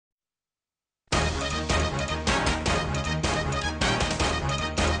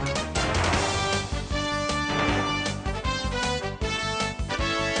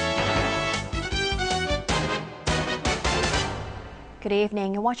Good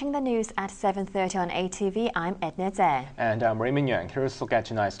evening. You're watching the news at 7:30 on ATV. I'm Edna Zhe. And I'm Raymond Yang. Here's a look at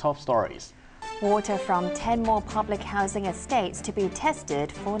tonight's top stories. Water from 10 more public housing estates to be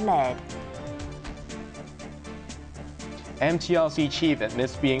tested for lead. MTRC chief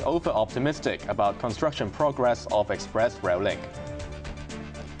admits being over-optimistic about construction progress of Express Rail Link.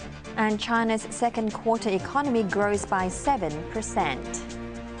 And China's second quarter economy grows by 7%.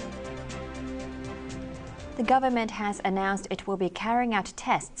 The government has announced it will be carrying out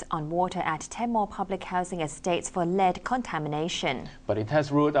tests on water at 10 more public housing estates for lead contamination. But it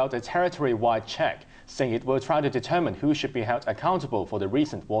has ruled out a territory-wide check, saying it will try to determine who should be held accountable for the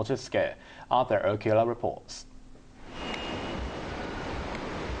recent water scare. Arthur Urquela reports.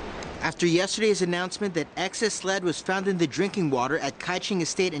 After yesterday's announcement that excess lead was found in the drinking water at Kaiching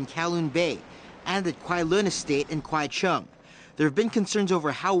Estate in Kowloon Bay and at Kwai Lun Estate in Kwai Chung, there have been concerns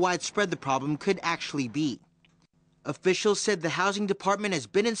over how widespread the problem could actually be. Officials said the housing department has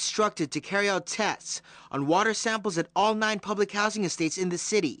been instructed to carry out tests on water samples at all 9 public housing estates in the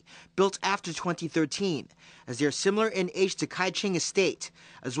city built after 2013, as they are similar in age to Kaiching Estate,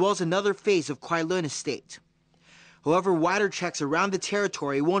 as well as another phase of Kwai Lun Estate. However, wider checks around the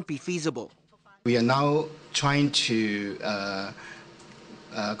territory won't be feasible. We are now trying to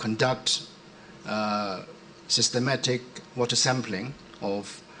conduct systematic water sampling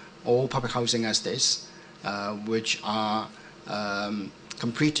of all public housing estates, which are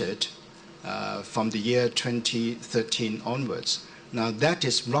completed from the year 2013 onwards. Now, that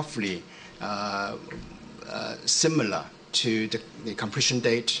is roughly similar to the completion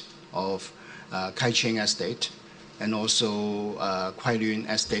date of Kaiching Estate and also Kwai Lun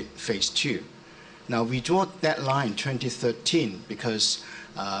Estate Phase 2. Now, we draw that line 2013 because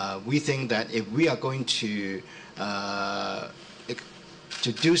we think that if we are going to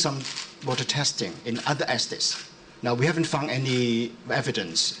do some water testing in other estates, now we haven't found any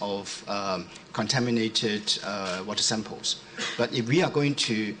evidence of contaminated water samples. But if we are going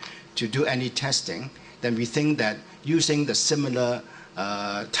to do any testing, then we think that using the similar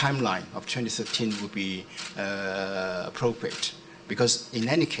timeline of 2013 would be appropriate, because in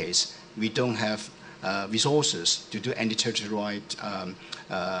any case, we don't have resources to do any territory-wide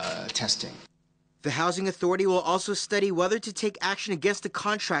testing. The Housing Authority will also study whether to take action against the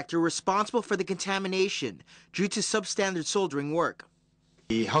contractor responsible for the contamination due to substandard soldering work.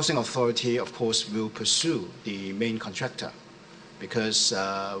 The Housing Authority, of course, will pursue the main contractor because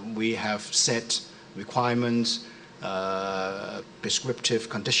we have set requirements, prescriptive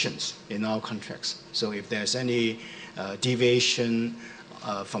conditions in our contracts. So if there's any deviation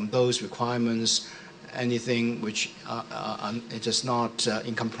from those requirements, anything which it is not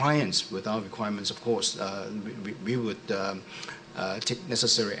in compliance with our requirements, of course, we would take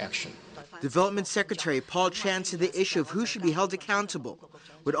necessary action. Development Secretary Paul Chan said the issue of who should be held accountable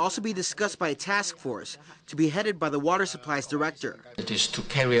would also be discussed by a task force to be headed by the Water Supplies Director. It is to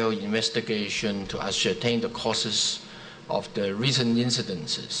carry out investigation to ascertain the causes of the recent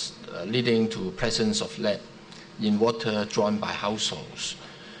incidences leading to presence of lead in water drawn by households,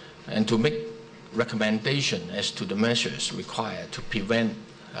 and to make recommendation as to the measures required to prevent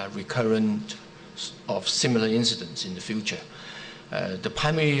recurrence of similar incidents in the future. The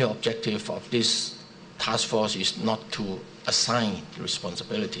primary objective of this task force is not to assign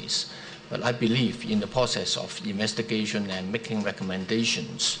responsibilities, but I believe in the process of investigation and making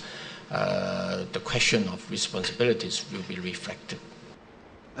recommendations, the question of responsibilities will be reflected.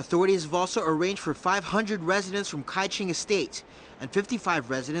 Authorities have also arranged for 500 residents from Kaiching Estate and 55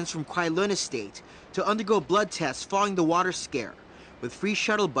 residents from Kwai Lun Estate to undergo blood tests following the water scare, with free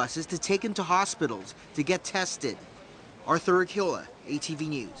shuttle buses to take them to hospitals to get tested. Arthur Urquela, ATV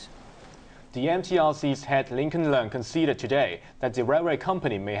News. The MTRC's head Lincoln Leong conceded today that the railway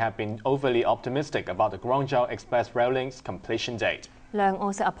company may have been overly optimistic about the Guangzhou Express Rail Link's completion date. Leong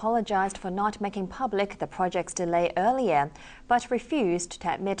also apologized for not making public the project's delay earlier, but refused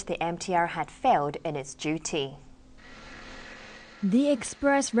to admit the MTR had failed in its duty. The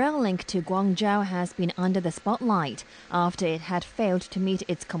express rail link to Guangzhou has been under the spotlight after it had failed to meet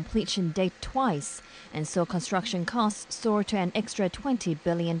its completion date twice and saw construction costs soar to an extra $20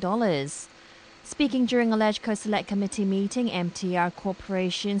 billion. Speaking during a LegCo Select Committee meeting, MTR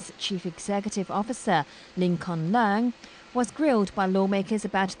Corporation's Chief Executive Officer Lincoln Leong was grilled by lawmakers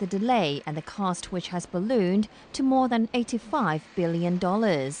about the delay and the cost, which has ballooned to more than $85 billion.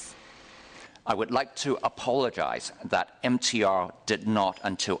 I would like to apologize that MTR did not,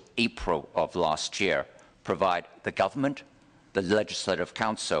 until April of last year, provide the government, the Legislative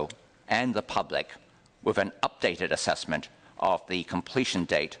Council, and the public with an updated assessment of the completion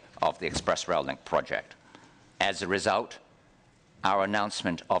date of the Express Rail Link project. As a result, our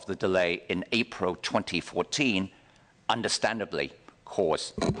announcement of the delay in April 2014 understandably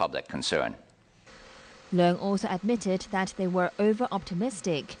caused public concern. Leong also admitted that they were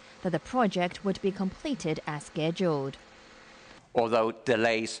over-optimistic that the project would be completed as scheduled. Although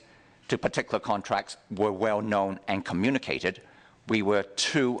delays to particular contracts were well known and communicated, we were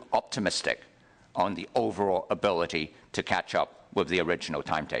too optimistic on the overall ability to catch up with the original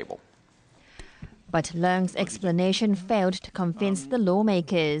timetable. But Leung's explanation failed to convince the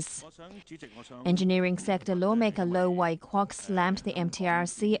lawmakers. Engineering sector lawmaker Lo Wai-kwok slammed the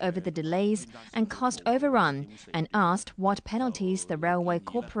MTRC over the delays and cost overrun and asked what penalties the railway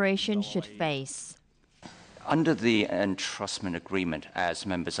corporation should face. Under the entrustment agreement, as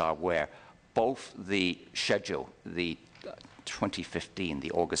members are aware, both the schedule, the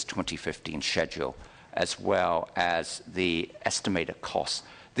August 2015 schedule, as well as the estimated costs,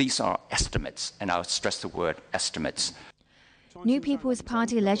 these are estimates, and I'll stress the word estimates. New People's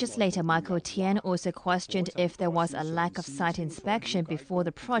Party legislator Michael Tian also questioned if there was a lack of site inspection before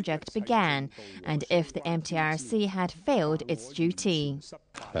the project began and if the MTRC had failed its duty.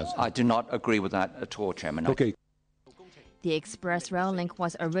 I do not agree with that at all, Chairman. Okay. The express rail link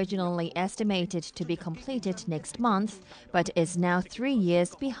was originally estimated to be completed next month, but is now 3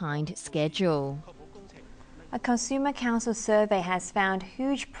 years behind schedule. A Consumer Council survey has found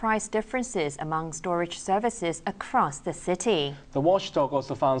huge price differences among storage services across the city. The watchdog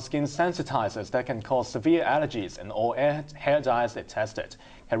also found skin sensitizers that can cause severe allergies in all hair dyes it tested.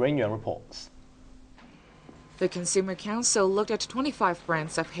 Wan Chai reports. The Consumer Council looked at 25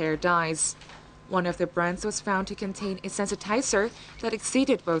 brands of hair dyes. One of the brands was found to contain a sensitizer that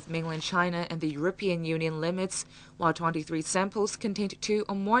exceeded both mainland China and the European Union limits, while 23 samples contained 2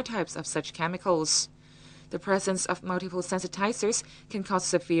 or more types of such chemicals. The presence of multiple sensitizers can cause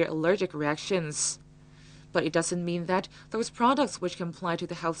severe allergic reactions. But it doesn't mean that those products which comply to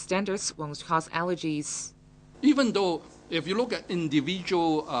the health standards won't cause allergies. Even though if you look at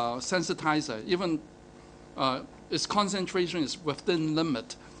individual sensitizer, even its concentration is within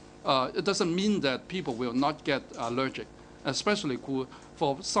limit, it doesn't mean that people will not get allergic, especially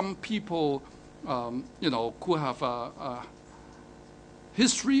for some people, who have a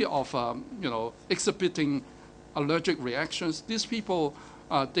history of exhibiting allergic reactions. These people,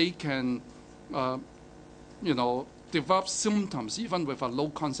 they can develop symptoms even with a low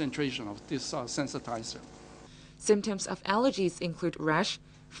concentration of this sensitizer. Symptoms of allergies include rash,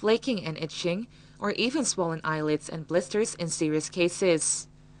 flaking and itching, or even swollen eyelids and blisters in serious cases.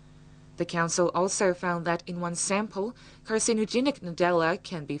 The council also found that in one sample, carcinogenic Nutella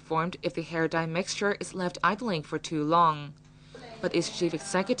can be formed if the hair dye mixture is left idling for too long. But its chief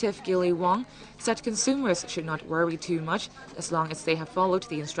executive, Gilly Wong, said consumers should not worry too much as long as they have followed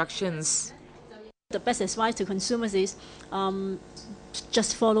the instructions. The best advice to consumers is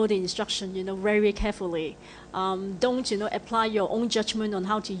just follow the instruction, very carefully. Don't, apply your own judgment on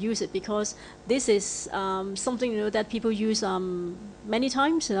how to use it, because this is something, that people use many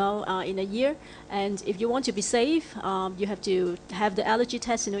times, in a year. And if you want to be safe, you have to have the allergy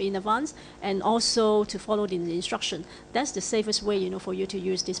test, in advance, and also to follow the instruction. That's the safest way, for you to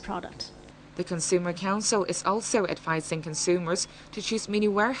use this product. The Consumer Council is also advising consumers to choose mini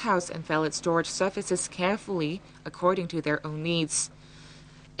warehouse and valid storage services carefully according to their own needs.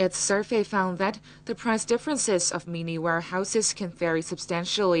 Its survey found that the price differences of mini warehouses can vary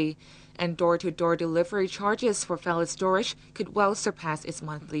substantially, and door-to-door delivery charges for valid storage could well surpass its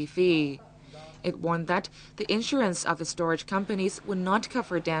monthly fee. It warned that the insurance of the storage companies would not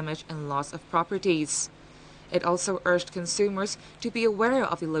cover damage and loss of properties. It also urged consumers to be aware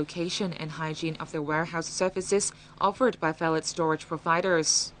of the location and hygiene of the warehouse services offered by valid storage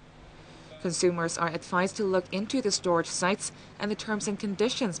providers. Consumers are advised to look into the storage sites and the terms and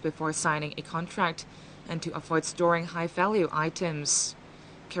conditions before signing a contract, and to avoid storing high-value items.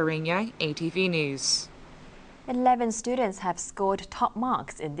 Wan Chai, ATV News. 11 students have scored top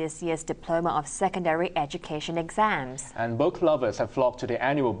marks in this year's Diploma of Secondary Education exams. And book lovers have flocked to the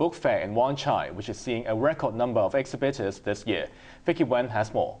annual book fair in Wan Chai, which is seeing a record number of exhibitors this year. Vicky Wen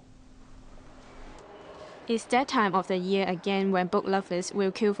has more. It's that time of the year again when book lovers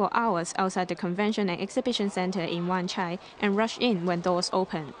will queue for hours outside the Convention and Exhibition Center in Wan Chai and rush in when doors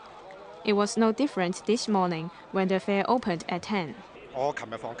open. It was no different this morning when the fair opened at 10.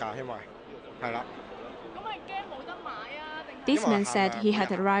 This man said he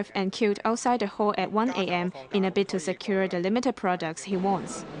had arrived and queued outside the hall at 1 a.m. in a bid to secure the limited products he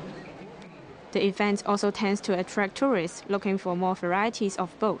wants. The event also tends to attract tourists looking for more varieties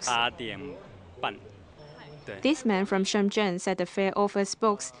of books. This man from Shenzhen said the fair offers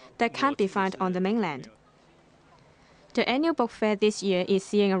books that can't be found on the mainland. The annual book fair this year is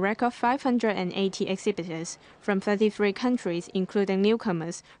seeing a record 580 exhibitors from 33 countries, including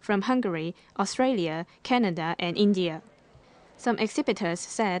newcomers from Hungary, Australia, Canada, and India. Some exhibitors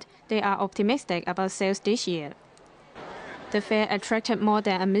said they are optimistic about sales this year. The fair attracted more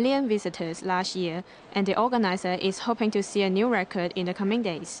than 1 million visitors last year, and the organizer is hoping to see a new record in the coming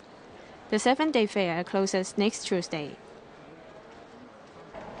days. The 7-day fair closes next Tuesday.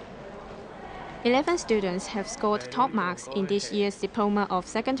 11 students have scored top marks in this year's Diploma of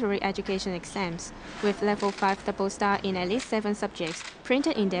Secondary Education exams, with Level 5 double star in at least 7 subjects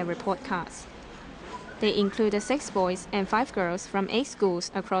printed in their report cards. They included 6 boys and 5 girls from 8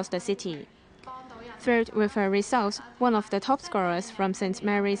 schools across the city. Thrilled with her results, one of the top scorers from St.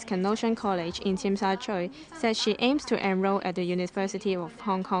 Mary's Canossian College in Tsim Sha Tsui said she aims to enroll at the University of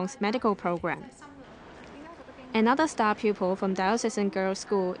Hong Kong's medical program. Another star pupil from Diocesan Girls'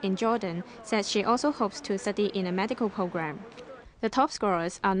 School in Jordan said she also hopes to study in a medical program. The top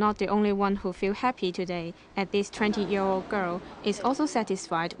scorers are not the only one who feel happy today, as this 20-year-old girl is also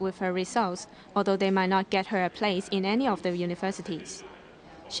satisfied with her results, although they might not get her a place in any of the universities.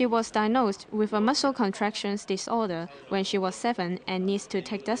 She was diagnosed with a muscle contractions disorder when she was 7 and needs to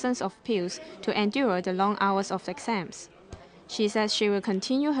take dozens of pills to endure the long hours of exams. She says she will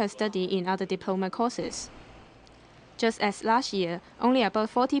continue her study in other diploma courses. Just as last year, only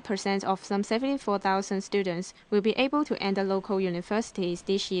about 40% of some 74,000 students will be able to enter local universities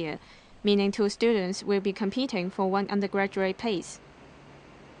this year, meaning 2 students will be competing for 1 undergraduate place.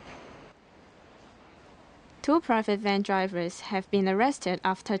 2 private van drivers have been arrested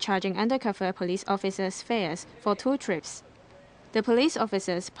after charging undercover police officers fares for 2 trips. The police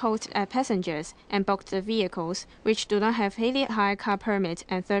officers posed at passengers and booked the vehicles, which do not have daily hire car permit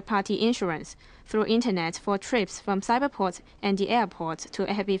and third-party insurance, through internet for trips from Cyberport and the airport to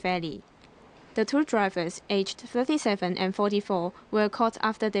Happy Valley. The 2 drivers, aged 37 and 44, were caught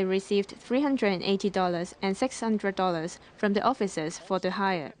after they received $380 and $600 from the officers for the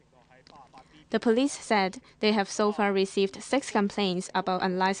hire. The police said they have so far received 6 complaints about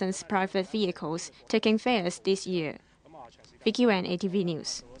unlicensed private vehicles taking fares this year. Vicky Wan, ATV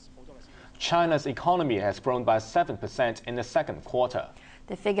News. China's economy has grown by 7% in the second quarter.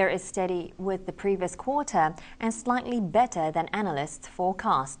 The figure is steady with the previous quarter and slightly better than analysts'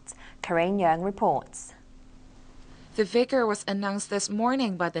 forecasts. Karen Young reports. The figure was announced this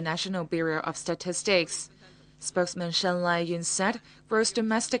morning by the National Bureau of Statistics. Spokesman Shen Laiyun said gross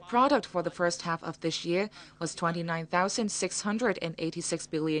domestic product for the first half of this year was 29,686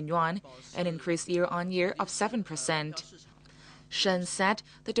 billion yuan, an increase year-on-year of 7%. Shen said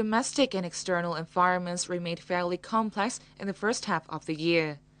the domestic and external environments remained fairly complex in the first half of the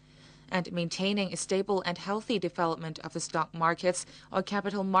year, and maintaining a stable and healthy development of the stock markets or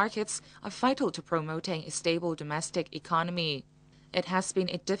capital markets are vital to promoting a stable domestic economy. It has been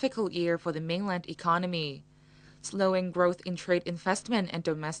a difficult year for the mainland economy. Slowing growth in trade investment and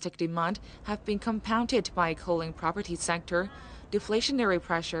domestic demand have been compounded by a cooling property sector, deflationary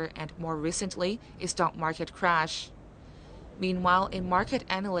pressure, and more recently, a stock market crash. Meanwhile, a market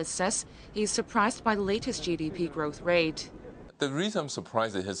analyst says he is surprised by the latest GDP growth rate. The reason I'm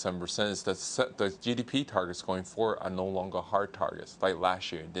surprised it hit 7% is that the GDP targets going forward are no longer hard targets. Like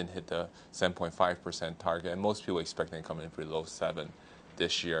last year, it didn't hit the 7.5% target, and most people expect it to come in below 7%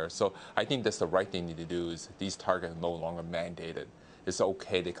 this year. So I think that's the right thing to do. Is these targets are no longer mandated. It's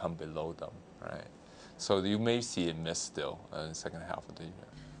okay to come below them, right? So you may see it miss still in the second half of the year.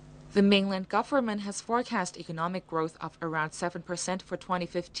 The mainland government has forecast economic growth of around 7% for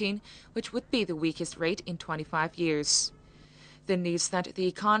 2015, which would be the weakest rate in 25 years. The news that the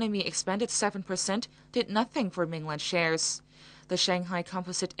economy expanded 7% did nothing for mainland shares. The Shanghai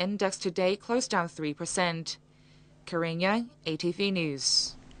Composite Index today closed down 3%. Karen Yang, ATV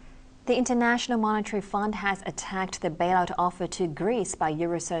News. The International Monetary Fund has attacked the bailout offer to Greece by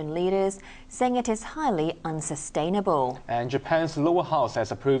Eurozone leaders, saying it is highly unsustainable. And Japan's lower house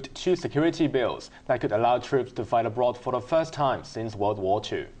has approved 2 security bills that could allow troops to fight abroad for the first time since World War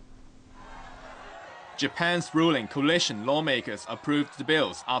II. Japan's ruling coalition lawmakers approved the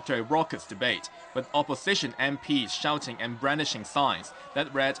bills after a raucous debate, with opposition MPs shouting and brandishing signs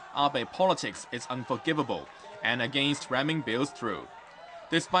that read "Abe politics is unforgivable" and against ramming bills through.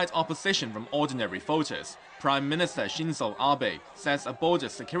 Despite opposition from ordinary voters, Prime Minister Shinzo Abe says a bolder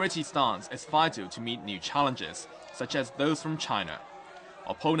security stance is vital to meet new challenges, such as those from China.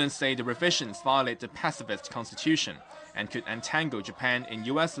 Opponents say the revisions violate the pacifist constitution and could entangle Japan in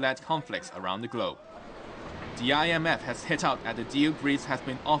US-led conflicts around the globe. The IMF has hit out at the deal Greece has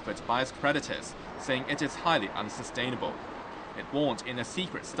been offered by its creditors, saying it is highly unsustainable. It warned in a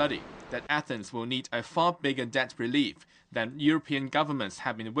secret study that Athens will need a far bigger debt relief than European governments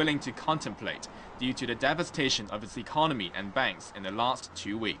have been willing to contemplate due to the devastation of its economy and banks in the last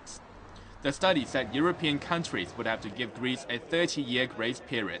 2 weeks. The study said European countries would have to give Greece a 30-year grace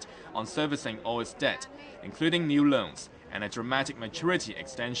period on servicing all its debt, including new loans and a dramatic maturity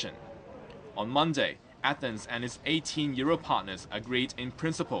extension. On Monday, Athens and its 18 Euro partners agreed in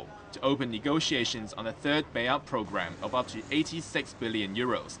principle to open negotiations on a third bailout program of up to 86 billion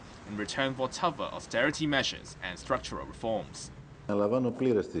euros in return for tougher austerity measures and structural reforms.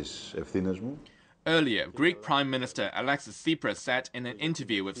 Earlier, Greek Prime Minister Alexis Tsipras said in an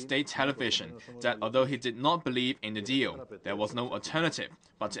interview with state television that although he did not believe in the deal, there was no alternative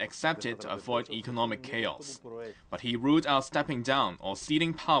but to accept it to avoid economic chaos. But he ruled out stepping down or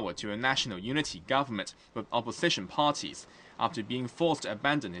ceding power to a national unity government with opposition parties after being forced to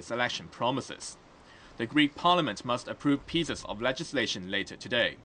abandon his election promises. The Greek parliament must approve pieces of legislation later today.